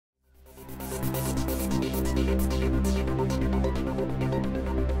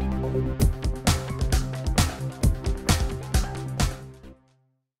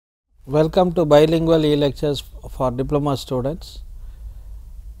Welcome to bilingual e-lectures for diploma students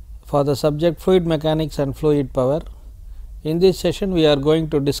for the subject fluid mechanics and fluid power. In this session we are going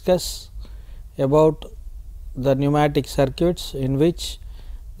to discuss about the pneumatic circuits in which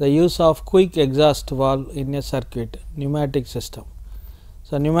the use of quick exhaust valve in a circuit pneumatic system.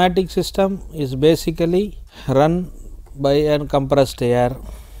 So, pneumatic system is basically run by a compressed air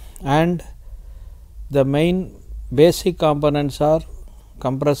and the main basic components are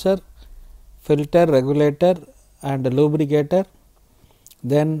compressor, filter, regulator and lubricator.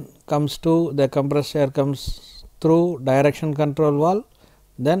 Then comes to the compressed air comes through direction control valve,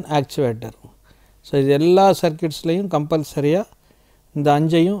 then actuator. So, இது எல்லா சர்க்யூட்ஸ்லையும் கம்பல்சரியாக இந்த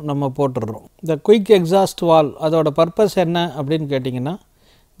அஞ்சையும் நம்ம போட்டுடுறோம். இந்த quick exhaust valve அதோட purpose என்ன அப்படின்னு கேட்டிங்கன்னா,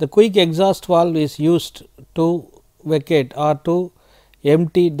 the quick exhaust valve is used to vacate or to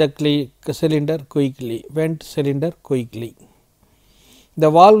empty the cylinder quickly, vent cylinder quickly. The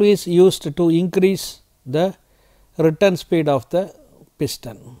valve is used to increase the return speed of the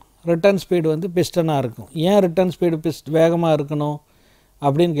piston. Return speed வந்து பிஸ்டனாக இருக்கும். ஏன் return speed வேகமாக இருக்கணும்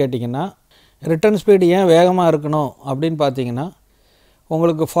அப்படின்னு கேட்டிங்கன்னா, return speed ஏன் வேகமாக இருக்கணும் அப்படின்னு பார்த்தீங்கன்னா,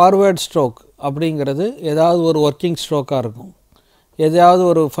 உங்களுக்கு ஃபார்வேர்ட் ஸ்ட்ரோக் அப்படிங்கிறது ஏதாவது ஒரு ஒர்க்கிங் ஸ்ட்ரோக்காக இருக்கும், எதையாவது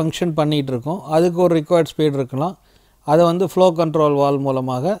ஒரு ஃபங்க்ஷன் பண்ணிகிட்டு இருக்கும், அதுக்கு ஒரு ரிக்வயர்ட் ஸ்பீடு இருக்கலாம், அதை வந்து ஃப்ளோ கண்ட்ரோல் வால்வ்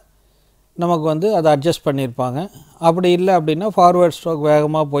மூலமாக நமக்கு வந்து அதை அட்ஜஸ்ட் பண்ணியிருப்பாங்க. அப்படி இல்லை அப்படின்னா ஃபார்வேர்ட் ஸ்ட்ரோக்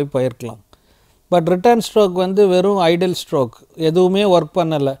வேகமாக போயிருக்கலாம். பட் ரிட்டர்ன் ஸ்ட்ரோக் வந்து வெறும் ஐடில் ஸ்ட்ரோக், எதுவுமே ஒர்க்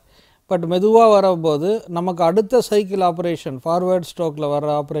பண்ணலை, பட் மெதுவாக வரும்போது நமக்கு அடுத்த சைக்கிள் ஆப்ரேஷன் ஃபார்வேர்ட் ஸ்ட்ரோக்கில்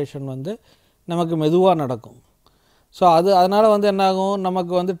வர ஆப்ரேஷன் வந்து நமக்கு மெதுவாக நடக்கும். ஸோ அதனால் வந்து என்னாகும்,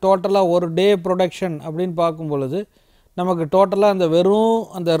 நமக்கு வந்து டோட்டலாக ஒரு டே ப்ரொடக்ஷன் அப்படின்னு பார்க்கும் பொழுது நமக்கு டோட்டலாக அந்த வெறும்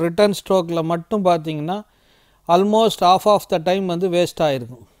அந்த ரிட்டர்ன் ஸ்ட்ரோக்கில் மட்டும் பார்த்திங்கன்னா almost of of the time வந்து வேஸ்ட்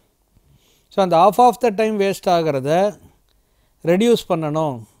ஆகிருக்கும். ஸோ அந்த of of the time waste ஆகிறத ரெடியூஸ்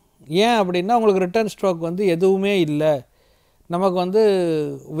பண்ணணும். ஏன் அப்படின்னா உங்களுக்கு ரிட்டர்ன் ஸ்ட்ரோக் வந்து எதுவுமே இல்லை, நமக்கு வந்து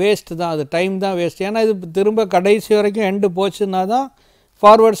வேஸ்ட்டு தான், அது டைம் தான் வேஸ்ட். ஏன்னா இது திரும்ப கடைசி வரைக்கும் எண்டு போச்சுன்னா தான்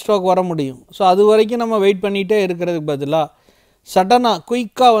ஃபார்வர்ட் ஸ்ட்ரோக் வர முடியும். ஸோ அது வரைக்கும் நம்ம வெயிட் பண்ணிகிட்டே இருக்கிறதுக்கு பதிலாக சடனாக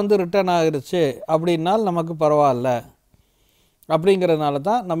குயிக்காக வந்து ரிட்டர்ன் ஆகிருச்சு அப்படின்னால் நமக்கு பரவாயில்ல. அப்படிங்கிறதுனால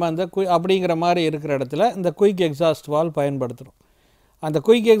தான் நம்ம இந்த அப்படிங்கிற மாதிரி இருக்கிற இடத்துல இந்த குயிக் எக்ஸாஸ்ட் வால்வ் பயன்படுத்துகிறோம். அந்த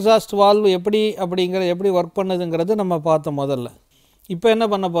குயிக் எக்ஸாஸ்ட் வால்வ் எப்படி ஒர்க் பண்ணுதுங்கிறது நம்ம பார்த்தோம் முதல்ல. இப்போ என்ன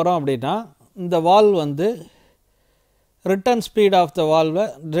பண்ண போகிறோம் அப்படின்னா, இந்த வால்வ் வந்து ரிட்டர்ன் ஸ்பீட்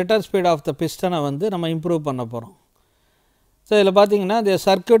ஆஃப் த பிஸ்டனை வந்து நம்ம இம்ப்ரூவ் பண்ண போகிறோம். ஸோ இதில் பார்த்தீங்கன்னா தி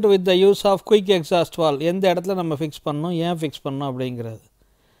circuit with the use of quick exhaust valve எந்த இடத்துல நம்ம ஃபிக்ஸ் பண்ணணும், ஏன் ஃபிக்ஸ் பண்ணணும் அப்படிங்கிறது.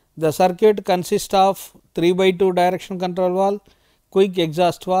 த circuit consist of 3/2 direction control valve, quick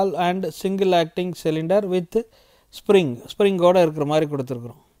exhaust valve and single acting cylinder with ஸ்ப்ரிங்கோடு இருக்கிற மாதிரி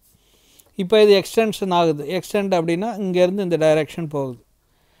கொடுத்துருக்குறோம். இப்போ இது எக்ஸ்டென்ஷன் ஆகுது. எக்ஸ்டெண்ட் அப்படின்னா இங்கேருந்து இந்த டைரெக்ஷன் போகுது.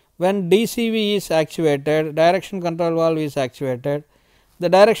 when DCV is actuated, direction control valve is actuated. இந்த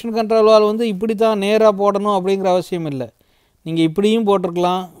டைரக்ஷன் கண்ட்ரோல் வால்வ் வந்து இப்படி தான் நேராக போடணும் அப்படிங்கிற அவசியம் இல்லை. நீங்கள் இப்படியும்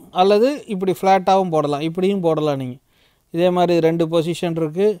போட்டிருக்கலாம் அல்லது இப்படி ஃப்ளாட்டாகவும் போடலாம், இப்படியும் போடலாம். நீங்கள் இதே மாதிரி 2 பொசிஷன்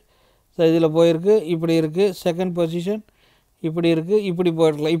இருக்குது. ஸோ இதில் போயிருக்கு, இப்படி இருக்குது, செகண்ட் பொசிஷன் இப்படி இருக்குது, இப்படி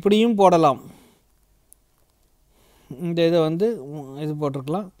போயிருக்கலாம், இப்படியும் போடலாம். இந்த இதை வந்து இது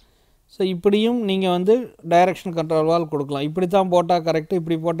போட்டிருக்கலாம். ஸோ இப்படியும் நீங்கள் வந்து டைரக்ஷன் கண்ட்ரோல் வால்வ் கொடுக்கலாம். இப்படி தான் போட்டால் கரெக்டு,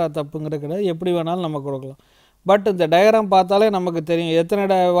 இப்படி போட்டால் தப்புங்கிறது கிடையாது, எப்படி வேணாலும் நம்ம கொடுக்கலாம். பட் இந்த டயக்ராம் பார்த்தாலே நமக்கு தெரியும்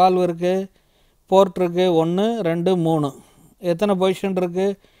எத்தனை வால்வ் இருக்குது. போர்ட் இருக்குது 1 2 3. எத்தனை பொசிஷன்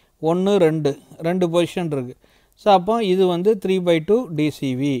இருக்குது, 1 2 பொசிஷன் இருக்குது. ஸோ அப்போ இது வந்து 3/2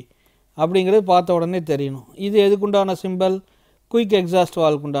 DCV அப்படிங்கிறது பார்த்த உடனே தெரியணும். இது எதுக்குண்டான சிம்பிள், குயிக் எக்ஸாஸ்ட்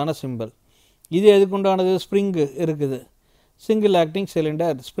வால்வுக்குண்டான சிம்பிள். இது எதுக்குண்டானது, ஸ்ப்ரிங்கு இருக்குது, single acting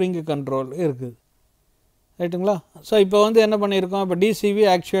cylinder spring control இருக்குது, ரைட்டுங்களா. ஸோ இப்போ வந்து என்ன பண்ணியிருக்கோம், இப்போ DCV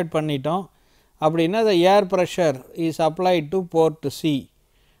ஆக்சுவேட் பண்ணிட்டோம் அப்படின்னா the air pressure is applied to port C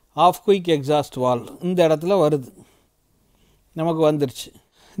of quick exhaust valve. இந்த இடத்துல வருது, நமக்கு வந்துருச்சு.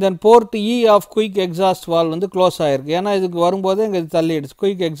 தென் board E of quick exhaust valve வந்து க்ளோஸ் ஆகிருக்கு. ஏன்னா இதுக்கு வரும்போதே இங்கே தள்ளிடுச்சு,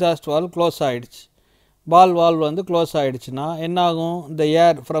 குயிக் எக்ஸாஸ்ட் வால்வ் க்ளோஸ் ஆகிடுச்சு. வால்வ் வந்து க்ளோஸ் ஆகிடுச்சுன்னா என்னாகும், இந்த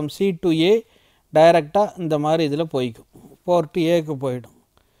ஏர் ஃப்ரம் C to A டைரெக்டாக இந்த மாதிரி இதில் போய்க்கும், போர்ட் ஏக்கு போயிடும்.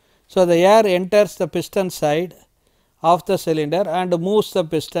 So the air enters the piston side of the cylinder and moves the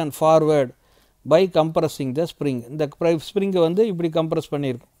piston forward by compressing the spring. இந்த ஸ்ப்ரிங்கை வந்து இப்படி கம்ப்ரெஸ்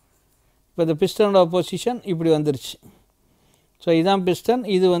பண்ணியிருக்கும். இப்போ இந்த பிஸ்டனோட பொசிஷன் இப்படி வந்துருச்சு. ஸோ இதுதான் பிஸ்டன்,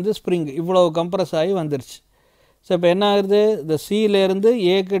 இது வந்து ஸ்ப்ரிங் இவ்வளோ கம்ப்ரெஸ் ஆகி வந்துருச்சு. ஸோ இப்போ என்ன ஆகுது, இந்த சியிலேருந்து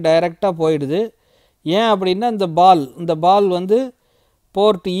ஏக்கு டைரெக்டாக போயிடுது. ஏன் அப்படின்னா இந்த பால் வந்து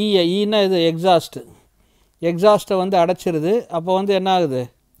போர்ட் ஈனா இது எக்ஸாஸ்ட்டை வந்து அடைச்சிருது. அப்போ வந்து என்ன ஆகுது,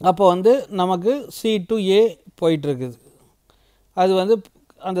 அப்போ வந்து நமக்கு C to A போயிட்டுருக்குது. அது வந்து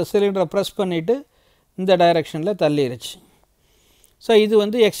அந்த சிலிண்டரை ப்ரெஸ் பண்ணிவிட்டு இந்த டைரெக்ஷனில் தள்ளிடுச்சு. ஸோ இது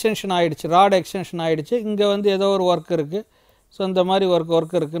வந்து எக்ஸ்டென்ஷன் ஆகிடுச்சு, ராட் எக்ஸ்டென்ஷன் ஆகிடுச்சு. இங்கே வந்து ஏதோ ஒரு ஒர்க் இருக்குது. ஸோ இந்த மாதிரி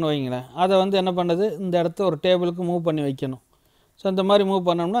ஒர்க் இருக்குதுன்னு வைங்களேன். அதை வந்து என்ன பண்ணுது, இந்த இடத்த ஒரு டேபிளுக்கு மூவ் பண்ணி வைக்கணும். ஸோ இந்த மாதிரி மூவ்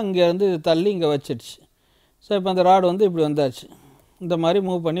பண்ணோம்னா இங்கே வந்து இது தள்ளி இங்கே வச்சிடுச்சு. ஸோ இப்போ அந்த ராடு வந்து இப்படி வந்தாச்சு, இந்த மாதிரி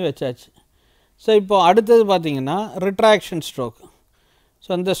மூவ் பண்ணி வச்சாச்சு. ஸோ இப்போ அடுத்தது பார்த்திங்கன்னா ரிட்ராக்ஷன் ஸ்ட்ரோக். ஸோ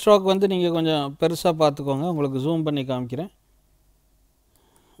இந்த ஸ்ட்ரோக் வந்து நீங்கள் கொஞ்சம் பெருசாக பார்த்துக்கோங்க, உங்களுக்கு ஜூம் பண்ணி காமிக்கிறேன்,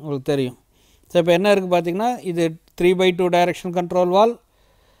 உங்களுக்கு தெரியும். ஸோ இப்போ என்ன இருக்குது பார்த்திங்கன்னா, இது 3/2 டைரெக்ஷன் கண்ட்ரோல் வால்.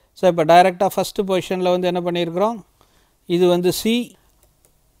 ஸோ இப்போ டைரெக்டாக ஃபஸ்ட்டு பொசிஷனில் வந்து என்ன பண்ணியிருக்கிறோம், இது வந்து சி,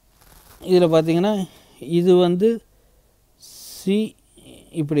 இதில் பார்த்திங்கன்னா இது வந்து சி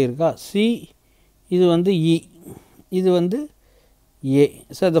இப்படி இருக்கா, சி, இது வந்து இ, இது வந்து ஏ.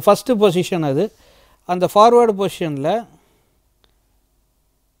 ஸோ இந்த ஃபஸ்ட்டு பொசிஷன் அது. அந்த ஃபார்வேர்டு பொசிஷனில்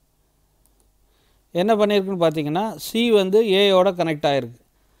என்ன பண்ணியிருக்குன்னு பார்த்தீங்கன்னா, சி வந்து ஏயோட கனெக்ட் ஆகிருக்கு.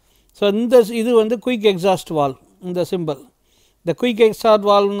 ஸோ இந்த இது வந்து குயிக் எக்ஸாஸ்ட் வால். இந்த சிம்பிள் இந்த குயிக் எக்ஸாஸ்ட்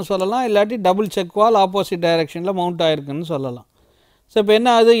வால்னு சொல்லலாம், இல்லாட்டி டபுள் செக் வால் ஆப்போசிட் டைரெக்ஷனில் மவுண்ட் ஆகிருக்குன்னு சொல்லலாம். ஸோ இப்போ என்ன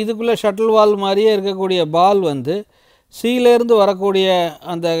ஆகுது, இதுக்குள்ளே ஷட்டில் வால் மாதிரியே இருக்கக்கூடிய பால் வந்து சீலேருந்து வரக்கூடிய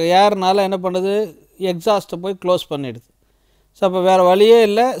அந்த ஏர்னால் என்ன பண்ணுது, எக்ஸாஸ்ட்டை போய் க்ளோஸ் பண்ணிடுது. ஸோ அப்போ வேறு வழியே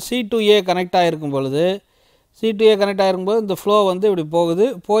இல்லை, சி டு ஏ கனெக்ட் ஆகிருக்கும் பொழுது, சி டு ஏ கனெக்ட் ஆகிருக்கும்போது இந்த ஃப்ளோ வந்து இப்படி போகுது,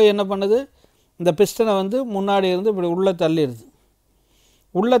 போய் என்ன பண்ணுது, இந்த பிஸ்டனை வந்து முன்னாடி இருந்து இப்படி உள்ளே தள்ளிடுது.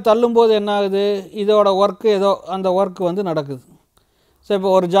 உள்ளே தள்ளும்போது என்ன ஆகுது, இதோட ஒர்க்கு ஏதோ அந்த ஒர்க் வந்து நடக்குது. ஸோ இப்போ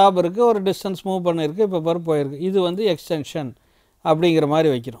ஒரு ஜாப் இருக்குது, ஒரு டிஸ்டன்ஸ் மூவ் பண்ணியிருக்கு, இப்போ பாரு போயிருக்கு. இது வந்து எக்ஸ்டென்ஷன் அப்படிங்கிற மாதிரி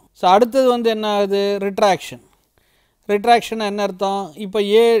வைக்கிறோம். ஸோ அடுத்தது வந்து என்ன ஆகுது, ரிட்ராக்ஷன். ரிட்ராக்ஷன் என்ன அர்த்தம், இப்போ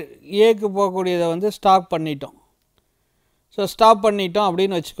ஏக்கு போகக்கூடியதை வந்து ஸ்டாப் பண்ணிட்டோம். ஸோ ஸ்டாப் பண்ணிட்டோம்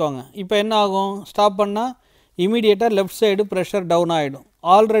அப்படின்னு வச்சுக்கோங்க. இப்போ என்ன ஆகும், ஸ்டாப் பண்ணால் இமீடியட்டாக லெஃப்ட் சைடு ப்ரெஷர் டவுன் ஆகிடும்.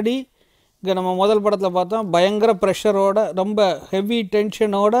 ஆல்ரெடி இங்கே நம்ம முதல் படத்தில் பார்த்தோம், பயங்கர ப்ரெஷரோட ரொம்ப ஹெவி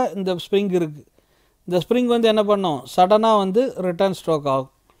டென்ஷனோட இந்த ஸ்ப்ரிங் இருக்குது. இந்த ஸ்ப்ரிங் வந்து என்ன பண்ணும், சடனாக வந்து ரிட்டர்ன் ஸ்ட்ரோக்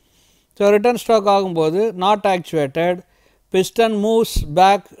ஆகும். ஸோ ரிட்டர்ன் ஸ்ட்ரோக் ஆகும்போது not actuated, piston moves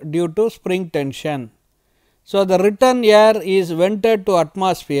back due to spring tension. So the return air is vented to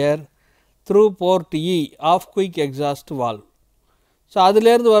atmosphere through port E of quick exhaust valve. So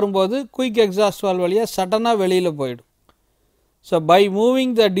அதுலேருந்து வரும்போது quick exhaust valve வழியாக சடனாக வெளியில் போயிடும். So by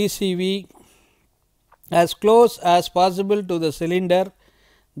moving the DCV as close as possible to the cylinder,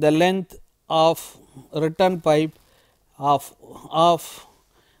 the length of return pipe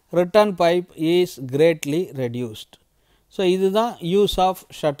is greatly reduced. So இதுதான் use of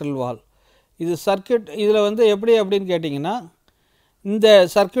shuttle வால். இது circuit. இதில் வந்து எப்படி அப்படின்னு கேட்டிங்கன்னா, இந்த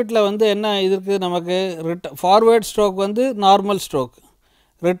சர்க்கியூட்டில் வந்து என்ன இதுக்கு நமக்கு ஃபார்வேர்ட் ஸ்ட்ரோக் வந்து நார்மல் ஸ்ட்ரோக்,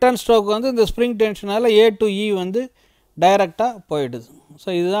 ரிட்டர்ன் ஸ்ட்ரோக் வந்து இந்த ஸ்ப்ரிங் டென்ஷனால் ஏ டு இ வந்து டைரெக்டாக போயிடுது. ஸோ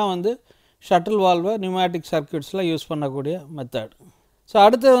இதுதான் வந்து ஷட்டில் வால்வை நியூமேட்டிக் சர்க்கியூட்ஸில் யூஸ் பண்ணக்கூடிய மெத்தட். ஸோ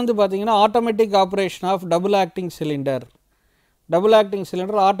அடுத்தது வந்து பார்த்திங்கன்னா automatic operation of double acting cylinder. Double acting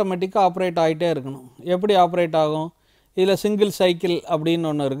cylinder ஆட்டோமேட்டிக்காக ஆப்ரேட் ஆகிட்டே இருக்கணும். எப்படி ஆப்ரேட் ஆகும், இதில் சிங்கிள் சைக்கிள் அப்படின்னு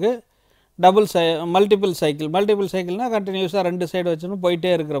ஒன்று இருக்குது, மல்டிபிள் சைக்கிள்னால் கண்டினியூஸாக ரெண்டு சைடு வச்சுன்னு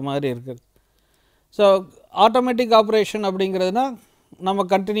போயிட்டே இருக்கிற மாதிரி இருக்குது. ஸோ ஆட்டோமேட்டிக் ஆப்ரேஷன் அப்படிங்கிறதுனா நம்ம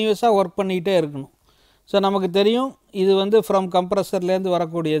கண்டினியூஸாக ஒர்க் பண்ணிகிட்டே இருக்கணும். ஸோ நமக்கு தெரியும் இது வந்து ஃப்ரம் கம்ப்ரஸர்லேருந்து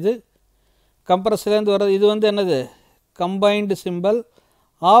வரக்கூடியது, கம்ப்ரஸர்லேருந்து வர்றது. இது வந்து என்னது, combined symbol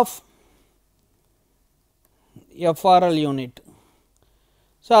of FRL unit.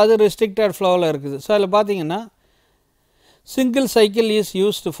 So அது ரெஸ்ட்ரிக்டட் ஃப்ளோவில் இருக்குது. ஸோ அதில் பார்த்தீங்கன்னா single cycle is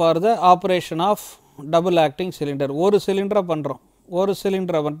used for the operation of double acting cylinder. ஒரு சிலிண்டரை பண்ணுறோம், ஒரு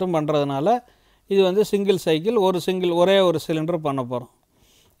சிலிண்டரை மட்டும் பண்ணுறதுனால இது வந்து சிங்கிள் சைக்கிள், ஒரே ஒரு சிலிண்டர் பண்ண போகிறோம்.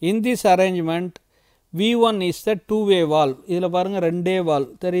 In this arrangement V1 is the 2-way valve. இதில் பாருங்கள் ரெண்டே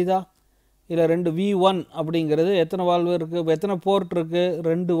வால்வ் தெரியுதா, இதில் ரெண்டு V1 அப்படிங்கிறது எத்தனை வால்வு இருக்குது, எத்தனை போர்ட் இருக்குது,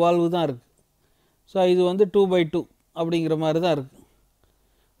 ரெண்டு வால்வு தான் இருக்குது. ஸோ இது வந்து 2/2 அப்படிங்கிற மாதிரி தான் இருக்குது.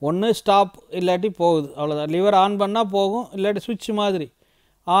 ஒன்று ஸ்டாப் இல்லாட்டி போகுது, அவ்வளோதான். லிவர் ஆன் பண்ணால் போகும், இல்லாட்டி சுவிட்ச் மாதிரி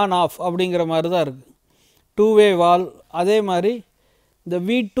ஆன் ஆஃப் அப்படிங்கிற மாதிரி தான் இருக்குது. 2-way valve. அதே மாதிரி இந்த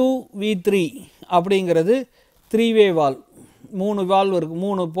V2 V3 அப்படிங்கிறது 3-way வால்வ். 3 வால்வ் இருக்குது,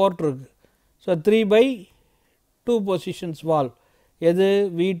 3 போர்ட் இருக்குது. So 3/2 positions valve. எது,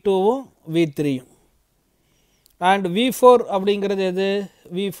 V2வும் V3யும். அண்ட் V4 அப்படிங்கிறது எது,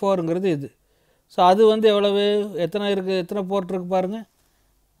 V4ங்கிறது இது. ஸோ அது வந்து எவ்வளவு, எத்தனை இருக்குது, எத்தனை போர்ட் இருக்குது பாருங்கள்,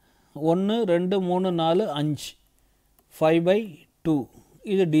 1 2 3 4 5, 5/2.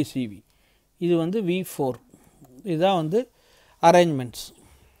 இது DCV, இது வந்து V4. இதுதான் வந்து arrangements.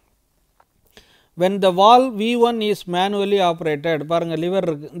 when the valve V1 is manually operated, பாருங்கள் லிவர்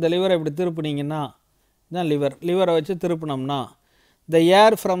இருக்குது, இந்த லிவரை இப்படி திருப்பினீங்கன்னா இதுதான் லிவரை வச்சு திருப்பினோம்னா the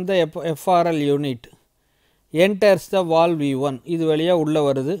air from the FRL unit enters the valve V1 இது வழியா உள்ள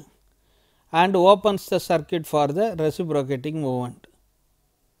வருது and opens the circuit for the reciprocating movement.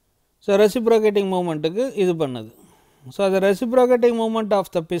 So reciprocating movement க்கு இது பண்ணுது. So the reciprocating movement of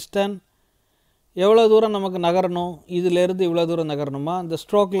the piston எவ்வளவு தூரம் நமக்கு நகரணும், இதில இருந்து இவ்வளவு தூரம் நகரணுமா, அந்த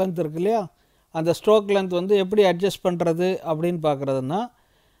ஸ்ட்ரோக் லெந்த் இருக்கு இல்லையா, அந்த ஸ்ட்ரோக் லெந்த் வந்து எப்படி அட்ஜஸ்ட் பண்ணுறது அப்படின்னு பார்க்குறதுன்னா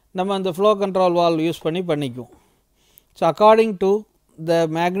நம்ம அந்த ஃப்ளோ கண்ட்ரோல் வால்வ் யூஸ் பண்ணிக்குவோம். So according to the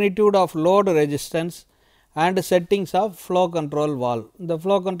magnitude of load resistance and settings off flow control valve. இந்த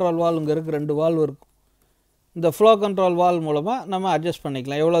ஃப்ளோ கண்ட்ரோல் வால்வ் இங்கே இருக்குது, 2 வால்வ் இருக்கும். இந்த ஃப்ளோ கண்ட்ரோல் வால்வ் மூலமாக நம்ம அட்ஜஸ்ட்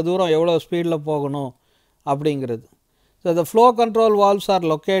பண்ணிக்கலாம் எவ்வளோ தூரம் எவ்வளோ ஸ்பீடில் போகணும் அப்படிங்கிறது. So the flow control valves are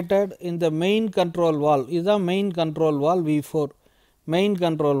located in the main control valve. இதுதான் main control valve V4. main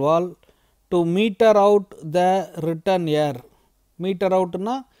control valve to meter out the return air. meter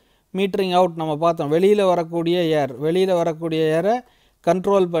outனா metering out நம்ம பார்த்தோம், வெளியில் வரக்கூடிய ஏர், வெளியில் வரக்கூடிய ஏரை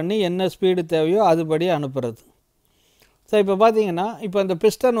கண்ட்ரோல் பண்ணி என்ன ஸ்பீடு தேவையோ அதுபடி அனுப்புறது. ஸோ இப்போ பார்த்தீங்கன்னா இப்போ அந்த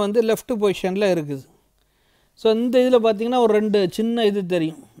பிஸ்டன் வந்து லெஃப்ட் பொசிஷனில் இருக்குது. ஸோ இந்த இதில் பார்த்தீங்கன்னா ஒரு 2 சின்ன இது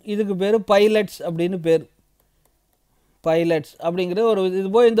தெரியும், இதுக்கு பேர் பைலட்ஸ் அப்படின்னு பேர். பைலட்ஸ் அப்படிங்கிறது ஒரு இது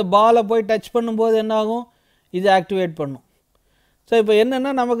போய் இந்த பாலை போய் டச் பண்ணும்போது என்னாகும், இது ஆக்டிவேட் பண்ணும். ஸோ இப்போ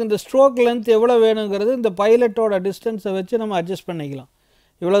என்னென்னா நமக்கு இந்த ஸ்ட்ரோக் லென்த் எவ்வளோ வேணுங்கிறது இந்த பைலட்டோட டிஸ்டன்ஸை வச்சு நம்ம அட்ஜஸ்ட் பண்ணிக்கலாம்.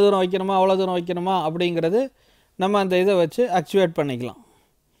 இவ்வளோ தூரம் வைக்கணுமா அவ்வளோ தூரம் வைக்கணுமா அப்படிங்கிறது நம்ம அந்த இதை வச்சு ஆக்டிவேட் பண்ணிக்கலாம்.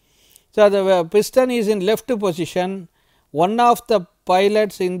 So the piston is in left position. One of the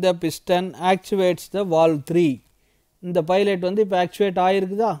pilots in the piston actuates the valve 3. இந்த பைலட் வந்து இப்போ ஆக்சுவேட்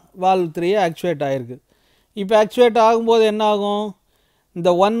ஆகிருக்குதா, வால்வ் 3 ஆக்சுவேட் ஆகிருக்கு. இப்போ ஆக்சுவேட் ஆகும்போது என்ன ஆகும், இந்த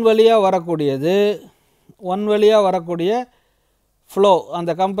 1 வழியாக வரக்கூடியது 1 வழியாக வரக்கூடிய ஃப்ளோ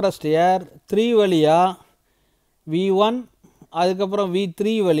அந்த கம்ப்ரஸ்ட் ஏர் 3 வழியாக V1 அதுக்கப்புறம்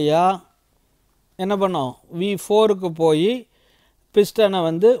V3 வழியாக என்ன பண்ணோம் V4க்கு போய் பிஸ்டனை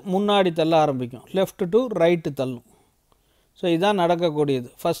வந்து முன்னாடி தள்ள ஆரம்பிக்கும், லெஃப்ட் டு ரைட்டு தள்ளும். ஸோ இதுதான் நடக்கக்கூடியது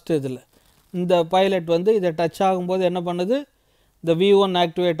ஃபஸ்ட்டு இதில். இந்த பைலட் வந்து இதை டச் ஆகும்போது என்ன பண்ணுது, இந்த V1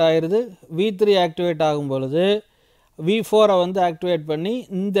 ஆக்டிவேட் ஆகிடுது, V3 ஆக்டிவேட் ஆகும் பொழுது V4 வந்து ஆக்டிவேட் பண்ணி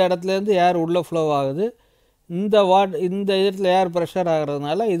இந்த இடத்துலேருந்து ஏர் உள்ளே ஃப்ளோ ஆகுது. இந்த இடத்துல ஏர் ப்ரெஷர்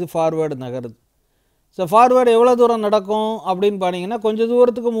ஆகிறதுனால இது ஃபார்வேர்டு நகருது. ஸோ ஃபார்வேர்டு எவ்வளோ தூரம் நடக்கும் அப்படின்னு பார்த்தீங்கன்னா கொஞ்சம்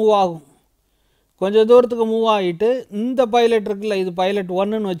தூரத்துக்கு மூவ் ஆகும். கொஞ்சம் தூரத்துக்கு மூவ் ஆகிட்டு இந்த பைலட் இருக்குல்ல, இது பைலட்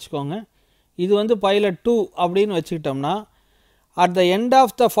 1ன்னு வச்சுக்கோங்க, இது வந்து பைலட் 2 அப்படின்னு வச்சுக்கிட்டோம்னா at the end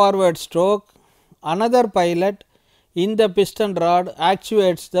of the forward stroke another pilot in the piston rod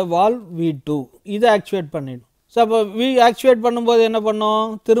actuates the valve V2. இதை ஆக்சுவேட் பண்ணிடும். ஸோ அப்போ ஆக்சுவேட் பண்ணும்போது என்ன பண்ணோம்,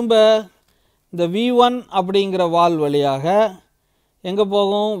 திரும்ப இந்த V1 அப்படிங்கிற வால்வ் வழியாக எங்கே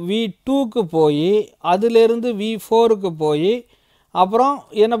போகும், V2க்கு போய் அதிலிருந்து V4க்கு போய் அப்புறம்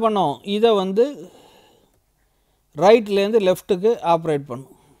என்ன பண்ணோம், இதை வந்து ரைட்லேருந்து லெஃப்ட்டுக்கு ஆப்ரேட்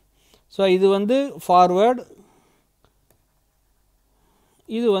பண்ணும். ஸோ இது வந்து ஃபார்வேர்டு,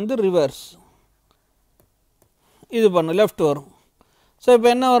 இது வந்து ரிவர்ஸ், இது பண்ணும் லெஃப்ட் வரும். ஸோ இப்போ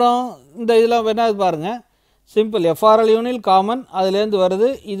என்ன வரும், இந்த இதெல்லாம் என்ன பாருங்கள், சிம்பிள் FRL யூனில் காமன் அதுலேருந்து வருது.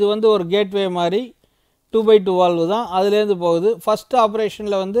 இது வந்து ஒரு கேட்வே மாதிரி 2x2 வால்வு தான், அதுலேருந்து போகுது. ஃபஸ்ட்டு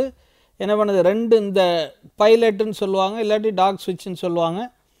ஆப்ரேஷனில் வந்து என்ன பண்ணுது, 2 இந்த பைலட்டுன்னு சொல்லுவாங்க, இல்லாட்டி டாக் ஸ்விட்ச்னு சொல்லுவாங்க.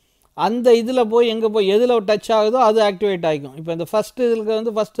 அந்த இதில் போய் எங்கே போய் எதில் டச் ஆகுதோ அது ஆக்டிவேட் ஆகிக்கும். இப்போ இந்த ஃபஸ்ட்டு இதில்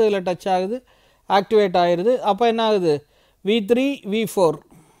வந்து ஃபஸ்ட்டு இதில் டச் ஆகுது, ஆக்டிவேட் ஆகிடுது. அப்போ என்ன ஆகுது, V3 V4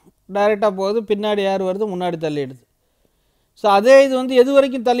 டைரெக்டாக போகுது, பின்னாடி ஏர் வருது, முன்னாடி தள்ளிடுது. ஸோ அதே இது வந்து எது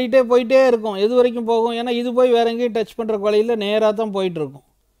வரைக்கும் தள்ளிகிட்டே போயிட்டே இருக்கும், எது வரைக்கும் போகும், ஏன்னா இது போய் வேறு எங்கேயும் டச் பண்ணுற வழியில் நேராக தான் போயிட்டுருக்கும்.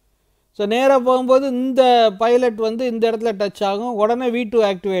 ஸோ நேராக போகும்போது இந்த பைலட் வந்து இந்த இடத்துல டச் ஆகும், உடனே V2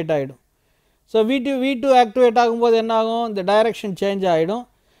 ஆக்டிவேட் ஆகிடும். ஸோ V2 ஆக்டிவேட் ஆகும்போது என்ன ஆகும், இந்த டைரெக்ஷன் சேஞ்ச் ஆகிடும்.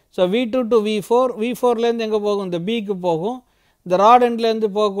 ஸோ V2 டு V4, V4லேருந்து எங்கே போகும், இந்த Bக்கு போகும். இந்த ராட் எண்ட்லேருந்து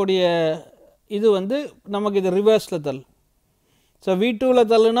போகக்கூடிய இது வந்து நமக்கு இது ரிவர்ஸில் தள்ளும். ஸோ V2வில்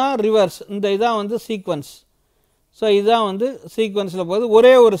தள்ளுனா ரிவர்ஸ், இந்த இதான் வந்து சீக்வன்ஸ். ஸோ இதுதான் வந்து சீக்வன்ஸில் போகுது,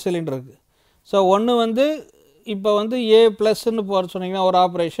 ஒரே ஒரு சிலிண்டர் இருக்குது. ஸோ ஒன்று வந்து இப்போ வந்து A+ன்னு போகிற சொன்னீங்கன்னா ஒரு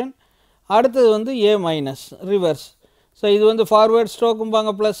ஆப்ரேஷன், அடுத்தது வந்து A- ரிவர்ஸ். ஸோ இது வந்து ஃபார்வேர்ட்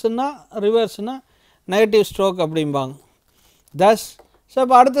ஸ்ட்ரோக்கும்பாங்க ப்ளஸ்ன்னா, ரிவர்ஸ்னால் நெகட்டிவ் ஸ்ட்ரோக் அப்படிம்பாங்க. தஸ் ஸோ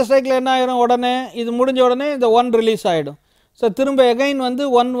இப்போ அடுத்த ஸ்ட்ரைக்கில் என்ன ஆகிடும், உடனே இது முடிஞ்ச உடனே இந்த 1 ரிலீஸ் ஆகிடும். ஸோ திரும்ப எகைன் வந்து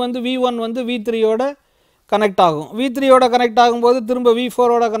 1 வந்து V1 வந்து V3யோட கனெக்ட் ஆகும். V3யோட கனெக்ட் ஆகும்போது திரும்ப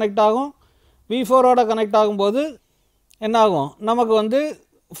V4ஓட கனெக்ட் ஆகும். V4ஓட கனெக்ட் ஆகும்போது என்ன ஆகும், நமக்கு வந்து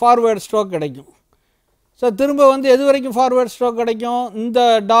ஃபார்வேர்ட் ஸ்ட்ரோக் கிடைக்கும். ஸோ திரும்ப வந்து எது வரைக்கும் ஃபார்வேர்ட் ஸ்ட்ரோக் கிடைக்கும், இந்த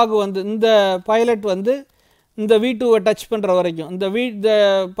டாக் வந்து இந்த பைலட் வந்து இந்த V2வை டச் பண்ணுற வரைக்கும். இந்த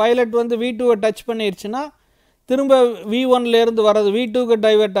பைலட் வந்து V2வை டச் பண்ணிடுச்சுன்னா திரும்ப V1லேருந்து வர்றது V2க்கு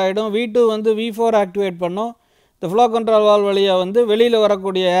டைவெர்ட் ஆகிடும். V2 வந்து V4 ஆக்டிவேட் பண்ணும். இந்த ஃப்ளோ கண்ட்ரோல் வால்வ் வழியாக வந்து வெளியில்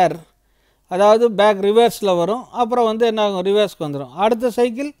வரக்கூடிய ஏர் அதாவது பேக் ரிவர்ஸில் வரும், அப்புறம் வந்து என்ன ஆகும், ரிவர்ஸ்க்கு வந்துடும். அடுத்த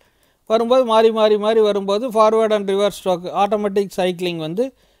சைக்கிள் வரும்போது மாறி மாறி மாறி வரும்போது forward and reverse stroke automatic cycling வந்து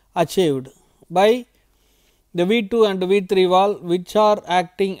achieved by the V2 and V3 valve which are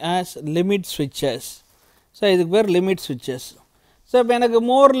acting as limit switches. So இதுக்கு பேர் லிமிட் switches. ஸோ இப்போ எனக்கு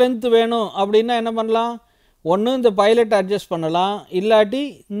மோர் லென்த் வேணும் அப்படின்னா என்ன பண்ணலாம், ஒன்று இந்த பைலட் அட்ஜஸ்ட் பண்ணலாம், இல்லாட்டி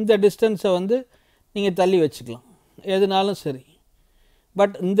இந்த டிஸ்டன்ஸை வந்து நீங்கள் தள்ளி வச்சுக்கலாம், எதுனாலும் சரி.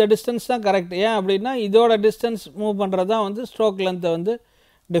 பட் இந்த டிஸ்டன்ஸ் தான் கரெக்ட். ஏன் அப்படின்னா இதோட டிஸ்டன்ஸ் மூவ் பண்ணுறது தான் வந்து ஸ்ட்ரோக் லென்த்தை வந்து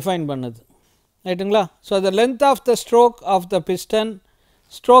டிஃபைன் பண்ணுது, ரைட்டுங்களா. So the length of the stroke of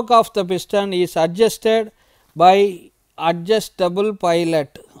the piston is adjusted by adjustable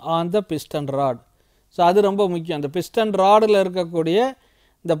pilot on the piston rod. So அது ரொம்ப முக்கியம். அந்த பிஸ்டன் ராடில் இருக்கக்கூடிய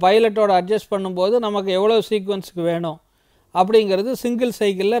இந்த பைலட்டோட அட்ஜஸ்ட் பண்ணும்போது நமக்கு எவ்வளோ சீக்வன்ஸுக்கு வேணும் அப்படிங்கிறது சிங்கிள்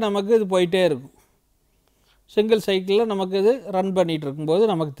சைக்கிளில் நமக்கு இது போயிட்டே இருக்கும். சிங்கிள் சைக்கிளில் நமக்கு இது ரன் பண்ணிகிட்டு இருக்கும்போது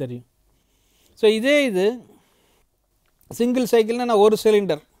நமக்கு தெரியும். ஸோ இதே இது சிங்கிள் சைக்கிள்னால் நான் ஒரு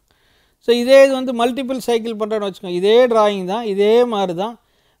சிலிண்டர். ஸோ இதே இது வந்து மல்டிபிள் சைக்கிள் பண்ணுறேன்னு வச்சுக்கோங்க, இதே ட்ராயிங் தான், இதே மாதிரி தான்,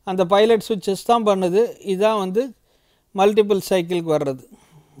 அந்த பைலட் சுவிட்சஸ் தான் பண்ணுது. இதுதான் வந்து மல்டிபிள் சைக்கிளுக்கு வர்றது.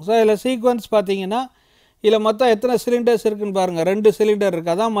 ஸோ இதில் சீக்வன்ஸ் பார்த்தீங்கன்னா இதில் மொத்தம் எத்தனை சிலிண்டர்ஸ் இருக்குதுன்னு பாருங்கள், 2 சிலிண்டர்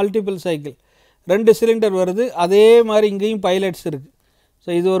இருக்குது, அதான் மல்டிபிள் சைக்கிள். 2 சிலிண்டர் வருது, அதே மாதிரி இங்கேயும் பைலட்ஸ் இருக்குது. ஸோ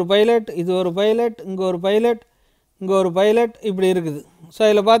இது ஒரு பைலட், இது ஒரு பைலட், இங்கே ஒரு பைலட், இங்கே ஒரு பைலட், இப்படி இருக்குது. ஸோ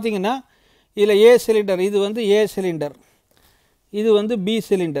இதில் பார்த்தீங்கன்னா இதில் ஏ சிலிண்டர், இது வந்து ஏ சிலிண்டர், இது வந்து பி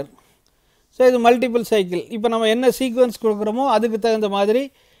சிலிண்டர். ஸோ இது மல்டிபிள் சைக்கிள். இப்போ நம்ம என்ன சீக்வன்ஸ் கொடுக்குறோமோ அதுக்கு தகுந்த மாதிரி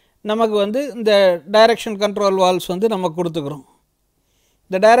நமக்கு வந்து இந்த டைரக்ஷன் கண்ட்ரோல் வால்வ்ஸ் வந்து நம்ம கொடுத்துக்கிறோம்.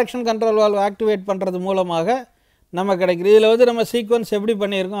 இந்த டைரக்ஷன் கண்ட்ரோல் வால்வ் ஆக்டிவேட் பண்ணுறது மூலமாக நம்ம கிடைக்குது. இதில் வந்து நம்ம சீக்வன்ஸ் எப்படி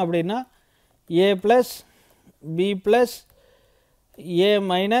பண்ணியிருக்கோம் அப்படின்னா ஏ plus B plus A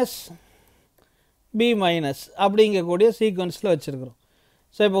minus B minus அப்படிங்கக்கூடிய சீக்வன்ஸில் வச்சுருக்கிறோம்.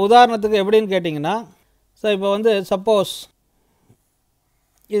 ஸோ இப்போ உதாரணத்துக்கு எப்படின்னு கேட்டிங்கன்னா, ஸோ இப்போ வந்து சப்போஸ்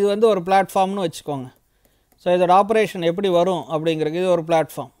இது வந்து ஒரு பிளாட்ஃபார்ம்னு வச்சுக்கோங்க. ஸோ இதோட ஆப்ரேஷன் எப்படி வரும் அப்படிங்கிறது, இது ஒரு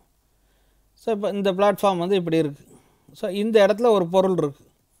பிளாட்ஃபார்ம். ஸோ இப்போ இந்த பிளாட்ஃபார்ம் வந்து இப்படி இருக்குது. ஸோ இந்த இடத்துல ஒரு பொருள் இருக்குது,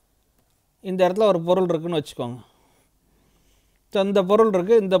 இந்த இடத்துல ஒரு பொருள் இருக்குதுன்னு வச்சுக்கோங்க. ஸோ இந்த பொருள்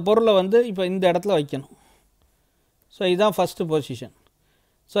இருக்குது, இந்த பொருளை வந்து இப்போ இந்த இடத்துல வைக்கணும். ஸோ இதுதான் ஃபஸ்ட்டு பொசிஷன்.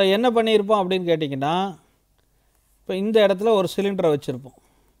 ஸோ என்ன பண்ணியிருப்போம் அப்படின்னு கேட்டிங்கன்னா, இப்போ இந்த இடத்துல ஒரு சிலிண்டரை வச்சுருப்போம்.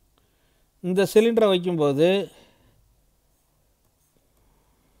 இந்த சிலிண்டரை வைக்கும்போது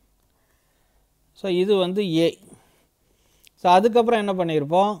ஸோ இது வந்து ஏ. ஸோ அதுக்கப்புறம் என்ன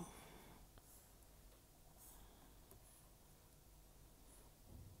பண்ணியிருப்போம்,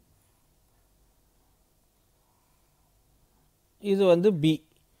 இது வந்து பி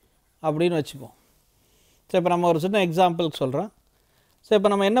அப்படின்னு வச்சுப்போம். ஸோ இப்போ நம்ம ஒரு சின்ன எக்ஸாம்பிளுக்கு சொல்கிறேன். ஸோ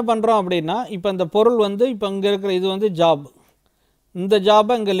இப்போ நம்ம என்ன பண்ணுறோம் அப்படின்னா, இப்போ இந்த பொருள் வந்து இப்போ இங்கே இருக்கிற இது வந்து ஜாப், இந்த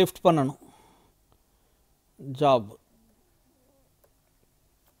ஜாபை இங்கே லிஃப்ட் பண்ணணும், ஜாப்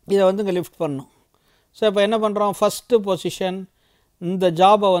இதை வந்து இங்கே லிஃப்ட் பண்ணணும். ஸோ இப்போ என்ன பண்ணுறோம், ஃபஸ்ட்டு பொசிஷன் இந்த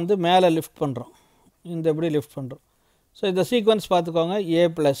ஜாபை வந்து மேலே லிஃப்ட் பண்ணுறோம், இந்த எப்படி லிஃப்ட் பண்ணுறோம். ஸோ இந்த சீக்வன்ஸ் பார்த்துக்கோங்க, ஏ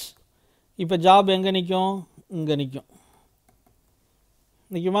ப்ளஸ், இப்போ ஜாப் எங்கே நிற்கும், இங்கே நிற்கும்,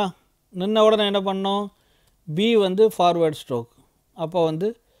 நிற்குமா. நின்ன உடனே என்ன பண்ணோம், பி வந்து ஃபார்வேர்ட் ஸ்ட்ரோக், அப்போ வந்து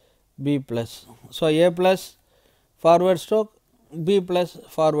பி ப்ளஸ். ஸோ ஏ plus forward stroke, B plus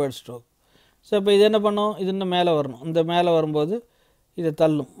forward stroke. So இப்போ இது என்ன பண்ணோம், இது இன்னும் மேலே வரணும், இந்த மேலே வரும்போது இதை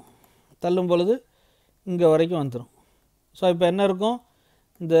தள்ளும் பொழுது இங்கே வரைக்கும் வந்துடும். ஸோ இப்போ என்ன இருக்கும்,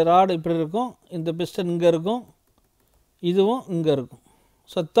 இந்த ராடு இப்படி இருக்கும், இந்த பிஸ்டன் இங்கே இருக்கும், இதுவும் இங்கே இருக்கும்.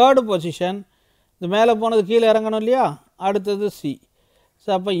 ஸோ தேர்டு பொசிஷன், இந்த மேலே போனது கீழே இறங்கணும் இல்லையா, அடுத்தது சி. ஸோ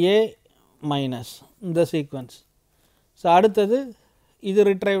அப்போ ஏ மைனஸ் இந்த சீக்வன்ஸ். ஸோ அடுத்தது இது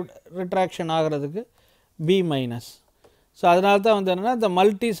ரிட்ராக்ஷன் ஆகிறதுக்கு பி மைனஸ். ஸோ அதனால தான் வந்து என்னென்னா இந்த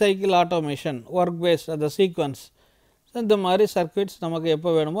multi cycle automation work paste அந்த சீக்வன்ஸ். ஸோ இந்த மாதிரி சர்க்யூட்ஸ் நமக்கு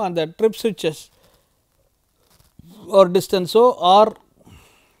எப்போ வேணுமோ அந்த ட்ரிப் சுவிட்சஸ் ஒரு டிஸ்டன்ஸோ ஆர்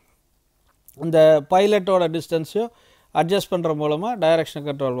இந்த பைலட்டோட டிஸ்டன்ஸோ அட்ஜஸ்ட் பண்ணுற மூலமாக டைரக்ஷன்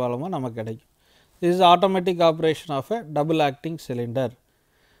கண்ட்ரோல் மூலமாக நமக்கு கிடைக்கும். This is automatic operation of a double acting cylinder.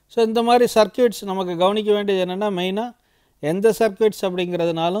 So இந்த மாதிரி சர்க்யூட்ஸ் நமக்கு கவனிக்க வேண்டியது என்னென்னா, மெயினாக எந்த சர்க்யூட்ஸ்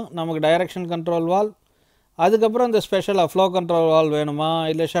அப்படிங்கிறதுனாலும் நமக்கு டைரக்ஷன் கண்ட்ரோல் வால்வ், அதுக்கப்புறம் இந்த ஸ்பெஷலாக ஃப்ளோ கண்ட்ரோல் வால்வ் வேணுமா,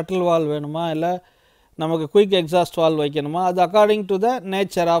 இல்லை ஷட்டில் வால்வ் வேணுமா, இல்லை நமக்கு குயிக் எக்ஸாஸ்ட் வால்வ் வைக்கணுமா, அது according to the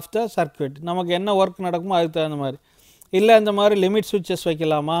nature of the circuit, நமக்கு என்ன ஒர்க் நடக்குமோ அதுக்கு தகுந்த மாதிரி. இல்லை இந்த மாதிரி லிமிட் சுவிட்சஸ்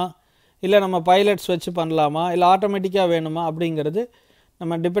வைக்கலாமா, இல்லை நம்ம பைலட்ஸ் வச்சு பண்ணலாமா, இல்லை ஆட்டோமேட்டிக்காக வேணுமா அப்படிங்கிறது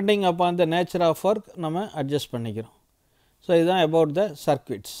நம்ம depending upon the nature of work நம்ம அட்ஜஸ்ட் பண்ணிக்கிறோம். ஸோ இதுதான் அபவுட் த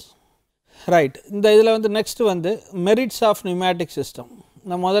சர்க்யூட்ஸ். ரைட், இந்த இதில் வந்து நெக்ஸ்ட்டு வந்து மெரிட்ஸ் ஆஃப் நியூமேட்டிக் சிஸ்டம்.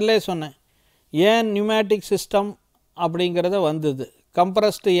 நான் முதல்ல சொன்னேன் ஏன் நியூமேட்டிக் சிஸ்டம் அப்படிங்கிறத வந்தது,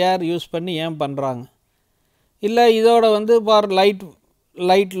 கம்ப்ரஸ்டு ஏர் யூஸ் பண்ணி ஏன் பண்ணுறாங்க? இல்லை இதோட வந்து for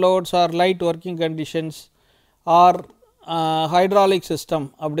light loads R light working conditions R hydraulic system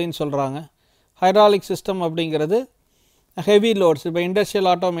அப்படின்னு சொல்கிறாங்க. ஹைட்ராலிக் சிஸ்டம் அப்படிங்கிறது ஹெவி லோட்ஸ், இப்போ இண்டஸ்ட்ரியல்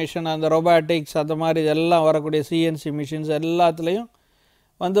ஆட்டோமேஷன், அந்த ரொபாட்டிக்ஸ், அந்த மாதிரி எல்லாம் வரக்கூடிய சிஎன்சி மிஷின்ஸ் எல்லாத்துலேயும்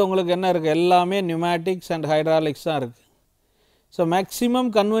வந்து உங்களுக்கு என்ன இருக்குது, எல்லாமே நியூமேட்டிக்ஸ் அண்ட் ஹைட்ராலிக்ஸ் தான் இருக்குது. ஸோ மேக்ஸிமம்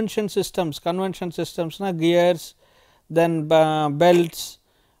கன்வென்ஷன் சிஸ்டம்ஸ்னால் கியர்ஸ், தென் பெல்ட்ஸ்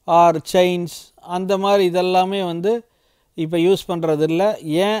ஆர் செயின்ஸ், அந்த மாதிரி இதெல்லாமே வந்து இப்போ யூஸ் பண்ணுறது இல்லை.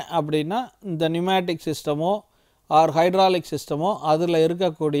 ஏன் அப்படின்னா இந்த நியூமேட்டிக் சிஸ்டமோ ஆர் ஹைட்ராலிக் சிஸ்டமோ அதில்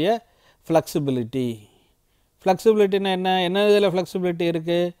இருக்கக்கூடிய ஃப்ளெக்சிபிலிட்டினா என்ன இதில் ஃப்ளெக்சிபிலிட்டி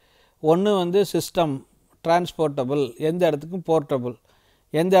இருக்குது? ஒன்று வந்து சிஸ்டம் டிரான்ஸ்போர்ட்டபிள், எந்த இடத்துக்கும் போர்ட்டபிள்,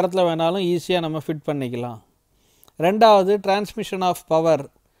 எந்த இடத்துல வேணாலும் ஈஸியாக நம்ம ஃபிட் பண்ணிக்கலாம். ரெண்டாவது டிரான்ஸ்மிஷன் ஆஃப் பவர்,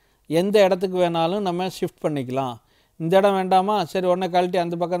 எந்த இடத்துக்கு வேணாலும் நம்ம ஷிஃப்ட் பண்ணிக்கலாம். இந்த இடம் வேண்டாமா, சரி ஒன்றை கழட்டி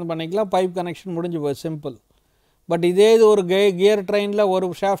அந்த பக்கம் பண்ணிக்கலாம், பைப் கனெக்ஷன் முடிஞ்சு போய் சிம்பிள். பட் இதே இது ஒரு கியர் ட்ரெயினில் ஒரு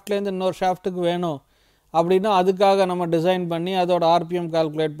ஷாஃப்ட்லேருந்து இன்னொரு ஷாஃப்ட்டுக்கு வேணும் அப்படின்னா அதுக்காக நம்ம டிசைன் பண்ணி அதோட ஆர்பிஎம்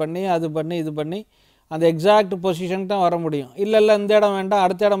கால்குலேட் பண்ணி அது பண்ணி இது பண்ணி அந்த எக்ஸாக்ட் பொசிஷனுக்கு தான் வர முடியும். இல்லை இந்த இடம் வேண்டாம்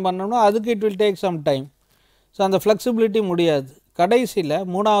அடுத்த இடம் பண்ணோம்னா அதுக்கு it will take some time. So அந்த ஃப்ளெக்சிபிலிட்டி முடியாது. கடைசியில்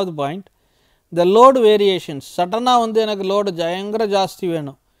மூணாவது பாயிண்ட், இந்த லோடு வேரியேஷன்ஸ். சடனாக வந்து எனக்கு லோடு பயங்கர ஜாஸ்தி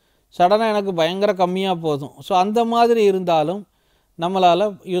வேணும், சடனாக எனக்கு பயங்கர கம்மியாக போதும். ஸோ அந்த மாதிரி இருந்தாலும் நம்மளால்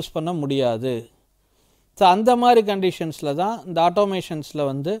யூஸ் பண்ண முடியாது. ஸோ அந்த மாதிரி கண்டிஷன்ஸில் தான் இந்த ஆட்டோமேஷன்ஸில்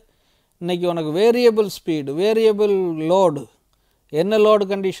வந்து இன்றைக்கி உனக்கு வேரியபிள் ஸ்பீடு, வேரியபிள் லோடு, என்ன லோடு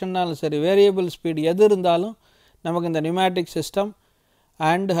கண்டிஷன்னாலும் சரி வேரியபிள் ஸ்பீடு எது இருந்தாலும் நமக்கு இந்த நியூமேட்டிக் சிஸ்டம்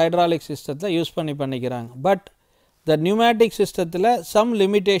அண்ட் ஹைட்ராலிக் சிஸ்டத்தில் யூஸ் பண்ணிக்கிறாங்க. பட் இந்த நியூமேட்டிக் சிஸ்டத்தில் சம்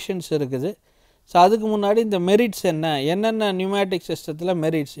லிமிட்டேஷன்ஸ் இருக்குது. ஸோ அதுக்கு முன்னாடி இந்த மெரிட்ஸ் என்னென்ன நியூமேட்டிக் சிஸ்டத்தில்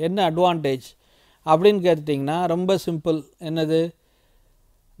மெரிட்ஸ், என்ன அட்வான்டேஜ் அப்படின்னு கேட்டிங்கன்னா ரொம்ப சிம்பிள். என்னது?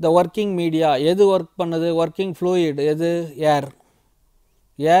 இந்த ஒர்க்கிங் மீடியா எது ஒர்க் பண்ணுது, ஒர்க்கிங் ஃப்ளூயிட் எது,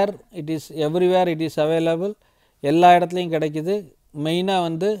 ஏர் it is everywhere, it is available, எல்லா இடத்துலையும் கிடைக்குது. மெயினாக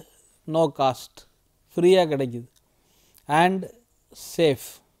வந்து நோ காஸ்ட், ஃப்ரீயாக கிடைக்குது. அண்ட் சேஃப்,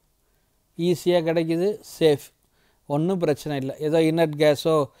 ஈஸியாக கிடைக்குது, சேஃப், ஒன்றும் பிரச்சனை இல்லை. ஏதோ இன்னட்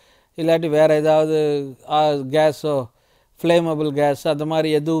கேஸோ இல்லாட்டி வேறு ஏதாவது கேஸோ ஃப்ளேமபிள் கேஸ் அந்த மாதிரி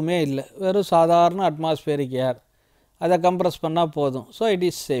எதுவுமே இல்லை. வெறும் சாதாரண அட்மாஸ்பியரிக் ஏர், அதை கம்ப்ரஸ் பண்ணால் போதும். So it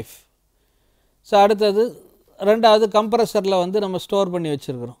is safe. So அடுத்தது ரெண்டாவது கம்ப்ரஸரில் வந்து நம்ம ஸ்டோர் பண்ணி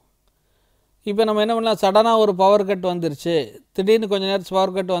வச்சுருக்குறோம். இப்போ நம்ம என்ன பண்ணலாம், சடனாக ஒரு பவர் கட் வந்துருச்சு, திடீர்னு கொஞ்சம் நேரத்துக்கு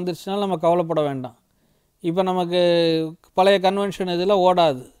பவர் கட் வந்துருச்சுனாலும் நம்ம கவலைப்பட வேண்டாம். இப்போ நமக்கு பழைய கன்வென்ஷன் இதில்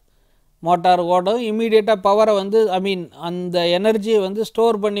ஓடாது, மோட்டார் ஓடும், இம்மீடியட்டாக பவரை வந்து அந்த எனர்ஜியை வந்து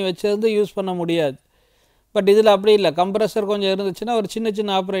ஸ்டோர் பண்ணி வச்சிருந்து யூஸ் பண்ண முடியாது. பட் இதில் அப்படி இல்லை. கம்ப்ரஸர் கொஞ்சம் இருந்துச்சுன்னா ஒரு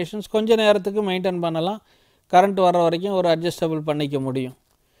சின்ன ஆப்ரேஷன்ஸ் கொஞ்சம் நேரத்துக்கு மெயின்டைன் பண்ணலாம், கரண்ட் வர வரைக்கும் ஒரு அட்ஜஸ்டபிள் பண்ணிக்க முடியும்.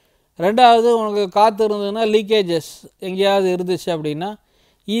 ரெண்டாவது உனக்கு காற்று இருந்ததுன்னா லீக்கேஜஸ் எங்கேயாவது இருந்துச்சு அப்படின்னா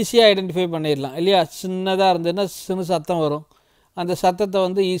ஈஸியாக ஐடென்டிஃபை பண்ணிடலாம் இல்லையா. சின்னதாக இருந்ததுன்னா சின்ன சத்தம் வரும், அந்த சத்தத்தை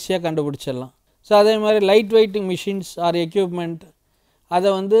வந்து ஈஸியாக கண்டுபிடிச்சிடலாம். ஸோ அதே மாதிரி light waiting machines R equipment அதை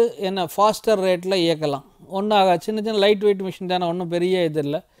வந்து என்ன ஃபாஸ்டர் ரேட்டில் இயக்கலாம். ஒன்றும் ஆகாது, சின்ன லைட் வெயிட் மிஷின் தானே, ஒன்றும் பெரிய இது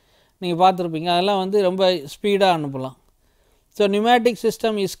இல்லை, நீங்கள் பார்த்துருப்பீங்க, அதெல்லாம் வந்து ரொம்ப ஸ்பீடாக அனுப்பலாம். So pneumatic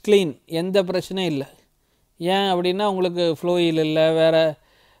system is clean, எந்த பிரச்சனையும் இல்லை. ஏன் அப்படின்னா உங்களுக்கு ஃப்ளோயில் இல்லை, வேறு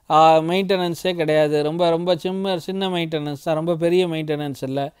மெயின்டெனன்ஸே கிடையாது, ரொம்ப சின்ன மெயின்டெனன்ஸ் தான், ரொம்ப பெரிய மெயின்டெனன்ஸ்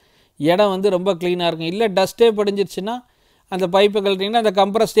இல்லை. இடம் வந்து ரொம்ப க்ளீனாக இருக்கும். இல்லை டஸ்ட்டே படிஞ்சிருச்சுன்னா அந்த பைப்பை கழட்டிங்கன்னா அந்த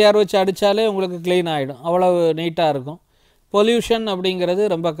கம்ப்ரஸ்ட் ஏர் வச்சு அடித்தாலே உங்களுக்கு க்ளீன் ஆகிடும், அவ்வளவு நீட்டாக இருக்கும். பொல்யூஷன் அப்படிங்கிறது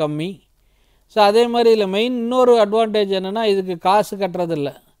ரொம்ப கம்மி. ஸோ அதே மாதிரி இதில் மெயின் இன்னொரு அட்வான்டேஜ் என்னென்னா இதுக்கு காசு கட்டுறதில்ல.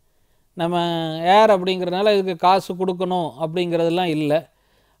 நம்ம ஏர் அப்படிங்கிறதுனால இதுக்கு காசு கொடுக்கணும் அப்படிங்கிறதெல்லாம் இல்லை.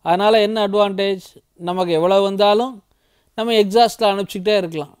 அதனால் என்ன அட்வான்டேஜ், நமக்கு எவ்வளோ வந்தாலும் நம்ம எக்ஸாஸ்ட்டில் அனுப்பிச்சிக்கிட்டே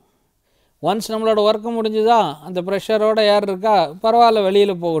இருக்கலாம். ஒன்ஸ் நம்மளோட ஒர்க்கு முடிஞ்சுதா, அந்த ப்ரெஷரோடு ஏர் இருக்கா, பரவாயில்ல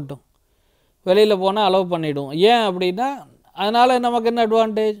வெளியில் போகட்டும், வெளியில் போனால் அலோவ் பண்ணிவிடுவோம். ஏன் அப்படின்னா அதனால் நமக்கு என்ன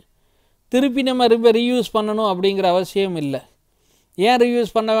அட்வான்டேஜ், திருப்பி நம்ம ரீயூஸ் பண்ணணும் அப்படிங்கிற அவசியம் இல்லை. ஏன்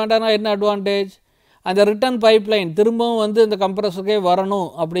ரீயூஸ் பண்ண வேண்டாம்னா என்ன அட்வான்டேஜ், அந்த ரிட்டர்ன் பைப்லைன் திரும்பவும் வந்து இந்த கம்ப்ரஸருக்கே வரணும்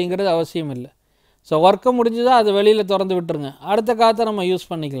அப்படிங்கிறது அவசியம் இல்லை. ஸோ ஒர்க்கை முடிஞ்சுதான் அதை வெளியில் திறந்து விட்டுருங்க, அடுத்த காற்றை நம்ம யூஸ்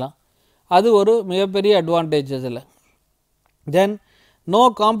பண்ணிக்கலாம். அது ஒரு மிகப்பெரிய அட்வான்டேஜ் இதில். Then no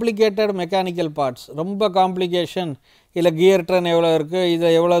complicated mechanical parts, ரொம்ப காம்ப்ளிகேஷன் இல்லை, கியர் ட்ரெயின் எவ்வளோ இருக்குது, இதை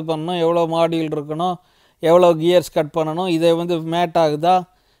எவ்வளோ பண்ணணும், எவ்வளோ மாடியூல் இருக்கணும், எவ்வளோ கியர்ஸ் கட் பண்ணணும், இதை வந்து மேட் ஆகுதா,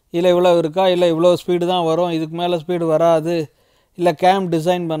 இல்லை இவ்வளோ இருக்கா, இல்லை இவ்வளோ ஸ்பீடு தான் வரும், இதுக்கு மேலே ஸ்பீடு வராது, இல்லை கேம்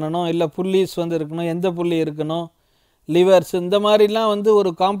டிசைன் பண்ணணும், இல்லை புல்லிஸ் வந்து இருக்கணும், எந்த புள்ளி இருக்கணும், லிவர்ஸ், இந்த மாதிரிலாம் வந்து ஒரு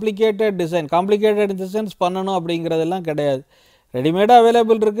காம்ப்ளிகேட்டட் டிசைன்ஸ் பண்ணணும் அப்படிங்கிறதெல்லாம் கிடையாது. ரெடிமேடாக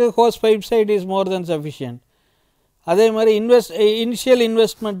அவைலபிள் இருக்குது. Hose pipe side is more then sufficient. அதே மாதிரி இனிஷியல்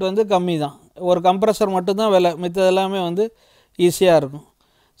இன்வெஸ்ட்மெண்ட் வந்து கம்மி தான். ஒரு கம்ப்ரஸர் மட்டும்தான் விலை, மித்தது எல்லாமே வந்து ஈஸியாக இருக்கும்.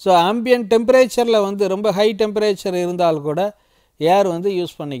 ஸோ ஆம்பியன்ட் டெம்பரேச்சரில் வந்து ரொம்ப ஹை டெம்பரேச்சர் இருந்தால் கூட ஏர் வந்து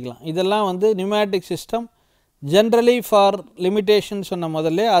யூஸ் பண்ணிக்கலாம். இதெல்லாம் வந்து pneumatic system generally for limitation சொன்ன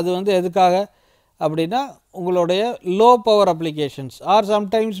முதல்ல. அது வந்து எதுக்காக அப்படின்னா உங்களுடைய low power applications R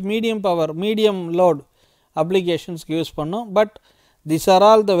sometimes medium power medium load அப்ளிகேஷன்ஸ்க்கு use பண்ணோம். But these are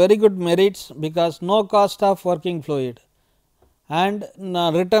all the very good merits because no cost of working fluid and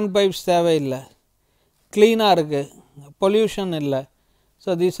return pipes தேவை இல்லை, க்ளீனாக இருக்குது, பொல்யூஷன் இல்லை.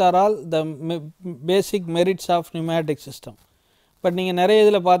 So these are all the basic merits of pneumatic system. But நீங்கள் நிறைய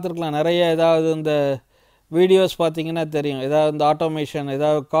இதில் பார்த்துருக்கலாம், நிறைய ஏதாவது இந்த வீடியோஸ் பார்த்தீங்கன்னா தெரியும், ஏதாவது இந்த ஆட்டோமேஷன்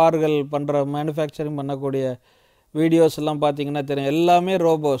ஏதாவது கார்கள் பண்ணுற மேனுஃபேக்சரிங் பண்ணக்கூடிய வீடியோஸ் எல்லாம் பார்த்தீங்கன்னா தெரியும், எல்லாமே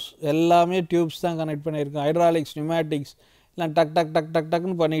ரோபோஸ், எல்லாமே டியூப்ஸ் தான் கனெக்ட் பண்ணியிருக்கோம். ஹைட்ராலிக்ஸ் நியூமேட்டிக்ஸ் எல்லாம் டக் டக் டக் டக்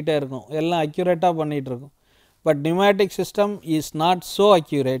டக்குன்னு பண்ணிகிட்டே இருக்கும், எல்லாம் அக்யூரேட்டாக பண்ணிகிட்ருக்கும். But pneumatic system is not so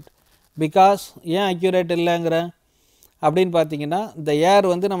accurate. Because ஏன் அக்யூரேட் இல்லைங்கிற அப்படின்னு பார்த்தீங்கன்னா, இந்த ஏர்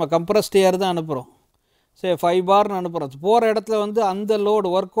வந்து நம்ம கம்ப்ரஸ்ட் ஏர் தான் அனுப்புகிறோம். சரி 5 பார்னு அனுப்புகிறோம். போகிற இடத்துல வந்து அந்த லோடு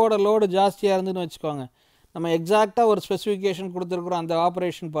ஒர்க்கோட லோடு ஜாஸ்தியாக இருந்துன்னு வச்சுக்கோங்க, நம்ம எக்ஸாக்டாக ஒரு ஸ்பெசிஃபிகேஷன் கொடுத்துருக்குறோம் அந்த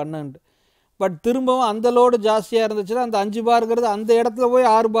ஆப்ரேஷன் பண்ணுன்ட்டு. பட் திரும்பவும் அந்த லோடு ஜாஸ்தியாக இருந்துச்சுன்னா அந்த 5 பார்ங்கிறது அந்த இடத்துல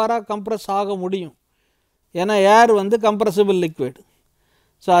போய் 6 பாராக கம்ப்ரஸ் ஆக முடியும். ஏன்னா ஏர் வந்து கம்ப்ரசிபிள் லிக்விட்.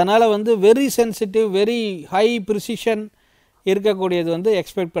 ஸோ அதனால் வந்து very sensitive very high precision இருக்கக்கூடியது வந்து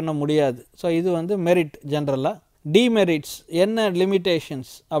எக்ஸ்பெக்ட் பண்ண முடியாது. ஸோ இது வந்து மெரிட். ஜென்ரலாக டிமெரிட்ஸ் என்ன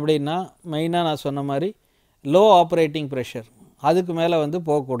லிமிட்டேஷன்ஸ் அப்படின்னா, மெயினாக நான் சொன்ன மாதிரி லோ ஆப்ரேட்டிங் ப்ரெஷர், அதுக்கு மேலே வந்து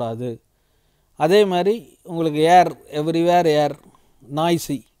போகக்கூடாது. அதே மாதிரி உங்களுக்கு ஏர் எவ்ரிவேர் ஏர்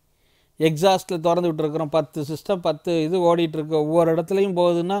நாய்ஸி, எக்ஸாஸ்ட்டில் திறந்து விட்டுருக்குறோம் 10 சிஸ்டம் 10 இது ஓடிட்டுருக்கு, ஒவ்வொரு இடத்துலையும்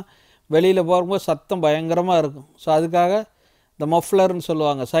போகுதுன்னா வெளியில் போகும்போது சத்தம் பயங்கரமாக இருக்கும். ஸோ அதுக்காக இந்த மஃப்ளர்னு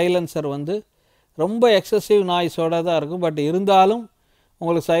சொல்லுவாங்க, சைலன்சர் வந்து ரொம்ப எக்ஸசிவ் நாய்ஸோடு தான் இருக்கும். பட் இருந்தாலும்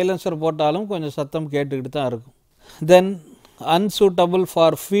உங்களுக்கு சைலன்சர் போட்டாலும் கொஞ்சம் சத்தம் கேட்டுக்கிட்டு தான் இருக்கும். தென் unsuitable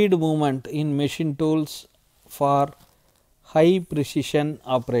for feet moment in machine tools for high precision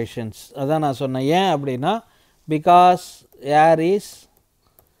operations. அதான் நான் சொன்னேன். ஏன் அப்படின்னா பிகாஸ் ஏர் இஸ்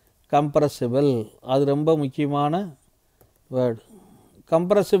கம்ப்ரசிபிள். அது ரொம்ப முக்கியமான வேர்டு.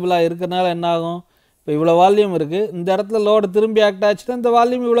 கம்ப்ரசிபிளாக இருக்கிறனால என்ன ஆகும், இப்போ இவ்வளோ வால்யூம் இருக்குது, இந்த இடத்துல லோடு திரும்பி ஆக்ட் ஆச்சுன்னா இந்த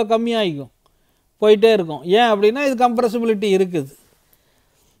வால்யூம் இவ்வளோ கம்மியாகிக்கும், போயிட்டே இருக்கும். ஏன் அப்படின்னா இது கம்ப்ரசிபிலிட்டி இருக்குது.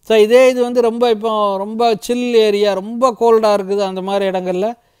 ஸோ இதே இது வந்து ரொம்ப இப்போ ரொம்ப சில் ஏரியா ரொம்ப கோல்டாக இருக்குது, அந்த மாதிரி இடங்களில்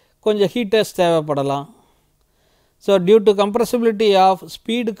கொஞ்சம் ஹீட்டர்ஸ் தேவைப்படலாம். So due to compressibility of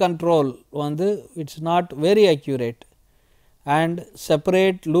speed control வந்து it's not very accurate. And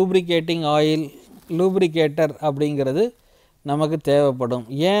separate lubricating oil லூப்ரிகேட்டர் அப்படிங்கிறது நமக்கு தேவைப்படும்.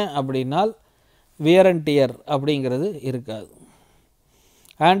 ஏன் அப்படின்னால் வியர் அண்ட் டியர் அப்படிங்கிறது இருக்காது.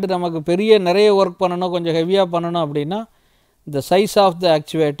 அண்ட் நமக்கு பெரிய நிறைய ஒர்க் பண்ணணும், கொஞ்சம் ஹெவியாக பண்ணணும் அப்படின்னா the size of the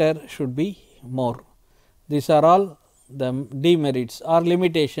actuator should be more. These are all the demerits or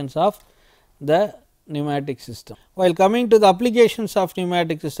limitations of the pneumatic system. While coming to the applications of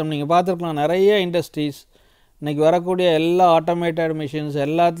pneumatic system, நீங்கள் பார்த்துருக்கலாம் நிறைய இண்டஸ்ட்ரீஸ் இன்றைக்கி வரக்கூடிய எல்லா ஆட்டோமேட்டட் மிஷின்ஸ்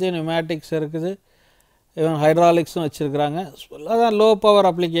எல்லாத்துலேயும் நியூமேட்டிக்ஸ் இருக்குது, ஈவன் ஹைட்ராலிக்ஸும் வச்சுருக்குறாங்க. அதான் லோ பவர்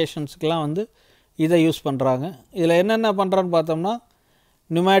அப்ளிகேஷன்ஸ்க்கெலாம் வந்து இதை யூஸ் பண்ணுறாங்க. இதில் என்னென்ன பண்ணுறான்னு பார்த்தோம்னா,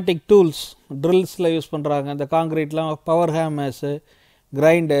 நியூமேட்டிக் டூல்ஸ் ட்ரில்ஸில் யூஸ் பண்ணுறாங்க. இந்த காங்க்ரீட்லாம் பவர் ஹேமர்ஸு,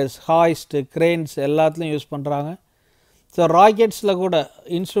 கிரைண்டர்ஸ், ஹாய்ஸ்ட்டு, கிரெயின்ஸ் எல்லாத்துலேயும் யூஸ் பண்ணுறாங்க. ஸோ ராக்கெட்ஸில் கூட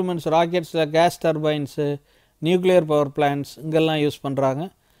instruments, ராக்கெட்ஸில் case டர்பைன்ஸு, nuclear power plants இங்கெல்லாம் யூஸ் பண்ணுறாங்க.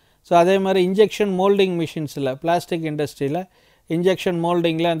 ஸோ அதே மாதிரி இன்ஜெக்ஷன் மோல்டிங் மிஷின்ஸில் பிளாஸ்டிக் இண்டஸ்ட்ரியில் இன்ஜெக்ஷன்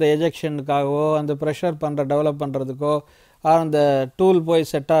மோல்டிங்கில் அந்த எஜெக்ஷனுக்காகவோ அந்த ப்ரெஷர் பண்ணுற டெவலப் பண்ணுறதுக்கோ அந்த டூல் போய்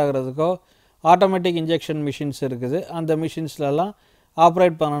செட் ஆகிறதுக்கோ ஆட்டோமேட்டிக் இன்ஜெக்ஷன் மிஷின்ஸ் இருக்குது. அந்த மிஷின்ஸ்லலாம்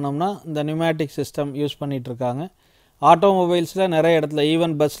ஆப்ரேட் பண்ணணும்னா இந்த நியூமேட்டிக் சிஸ்டம் யூஸ் பண்ணிகிட்ருக்காங்க. ஆட்டோமொபைல்ஸில் நிறைய இடத்துல,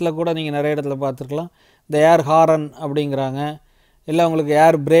 ஈவன் பஸ்ஸில் கூட நீங்கள் நிறைய இடத்துல பார்த்துருக்கலாம், இந்த ஏர் ஹாரன் அப்படிங்கிறாங்க, இல்லை உங்களுக்கு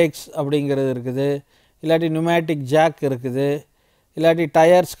ஏர் பிரேக்ஸ் அப்படிங்கிறது இருக்குது, இல்லாட்டி நியூமேட்டிக் ஜாக் இருக்குது, இல்லாட்டி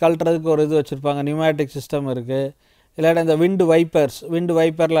டயர்ஸ் கழட்டுறதுக்கு ஒரு இது வச்சுருப்பாங்க, நியூமேட்டிக் சிஸ்டம் இருக்குது, இல்லாட்டி இந்த விண்டு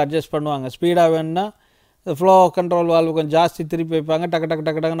வைப்பரில் அட்ஜஸ்ட் பண்ணுவாங்க. ஸ்பீடாக வேணுன்னா இந்த ஃப்ளோ கண்ட்ரோல் வால்வு கொஞ்சம் ஜாஸ்தி திருப்பி வைப்பாங்க, டக்கு டக்கு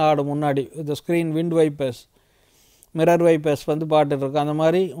டக்கு டக்குன்னு ஆடும் முன்னாடி. இந்த ஸ்க்ரீன் விண்டு வைப்பர்ஸ், மிரர் வைப்பர்ஸ் வந்து பாட்டுருக்கும். அந்த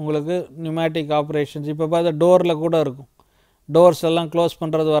மாதிரி உங்களுக்கு நியூமேட்டிக் ஆப்ரேஷன்ஸ் இப்போ பார்த்தா டோரில் கூட இருக்கும். டோர்ஸ் எல்லாம் க்ளோஸ்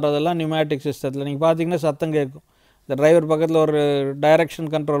பண்ணுறது வர்றதெல்லாம் நியூமேட்டிக் சிஸ்டத்தில் நீங்கள் பார்த்தீங்கன்னா சத்தம் கேட்கும். இந்த டிரைவர் பக்கத்தில் ஒரு டைரக்ஷன்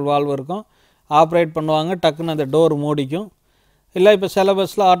கண்ட்ரோல் வால்வு இருக்கும், ஆப்ரேட் பண்ணுவாங்க, டக்குன்னு அந்த டோர் மூடிக்கும். இல்லை இப்போ சில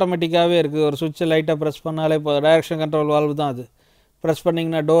பஸ்ஸில் ஆட்டோமேட்டிக்காகவே இருக்குது, ஒரு சுவிட்சை லைட்டாக ப்ரெஸ் பண்ணாலே இப்போ டைரக்ஷன் கண்ட்ரோல் வால்வு தான் அது, ப்ரெஸ்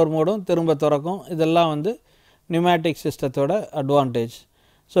பண்ணிங்கன்னா டோர் மூடும், திரும்ப திறக்கும். இதெல்லாம் வந்து pneumatic சிஸ்டத்தோட advantage.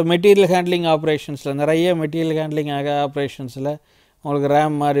 So material handling ஆப்ரேஷன்ஸில் நிறைய மெட்டீரியல் ஹேண்ட்லிங் ஆப்ரேஷன்ஸில் உங்களுக்கு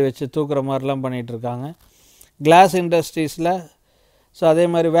ரேம் மாதிரி வச்சு தூக்குற மாதிரிலாம் பண்ணிகிட்ருக்காங்க. கிளாஸ் இண்டஸ்ட்ரீஸில், ஸோ அதே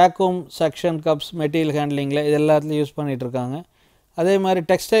மாதிரி வேக்யூம் சக்ஷன் கப்ஸ் மெட்டீரியல் ஹேண்ட்லிங்கில் இது எல்லாத்துலையும் யூஸ் பண்ணிகிட்ருக்காங்க. அதே மாதிரி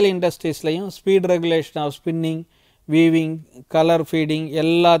textile இண்டஸ்ட்ரீஸ்லையும் speed regulation of spinning, weaving, colour feeding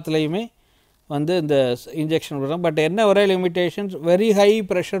எல்லாத்துலேயுமே வந்து இந்த இன்ஜெக்ஷன் கொடுக்குறாங்க. பட் என்ன ஒரே லிமிட்டேஷன்ஸ், வெரி ஹை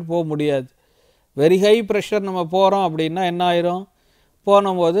ப்ரெஷர் போக முடியாது. வெரி ஹை ப்ரெஷர் நம்ம போகிறோம் அப்படின்னா என்ன ஆயிரும்,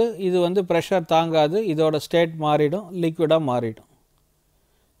 போனும்போது இது வந்து ப்ரெஷர் தாங்காது, இதோட ஸ்டேட் மாறிடும், லிக்விடாக மாறிடும்.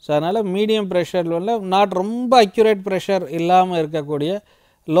 ஸோ அதனால் மீடியம் ப்ரெஷரில் உள்ள நாட் ரொம்ப அக்யூரேட் ப்ரெஷர் இல்லாமல் இருக்கக்கூடிய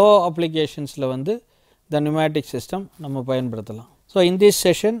லோ அப்ளிகேஷன்ஸில் வந்து இந்த நியூமேட்டிக் சிஸ்டம் நம்ம பயன்படுத்தலாம். So in this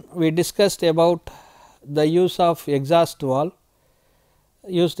session we discussed about the use of exhaust valve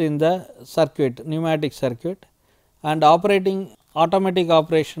used in the circuit, pneumatic circuit, and operating automatic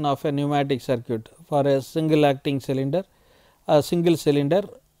operation of a pneumatic circuit for a single acting cylinder, a single cylinder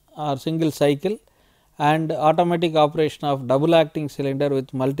or single cycle, and automatic operation of double acting cylinder with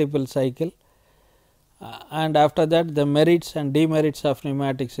multiple cycle, and after that the merits and demerits of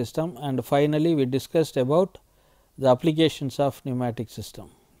pneumatic system, and finally we discussed about the applications of pneumatic system.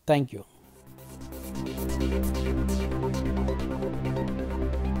 Thank you.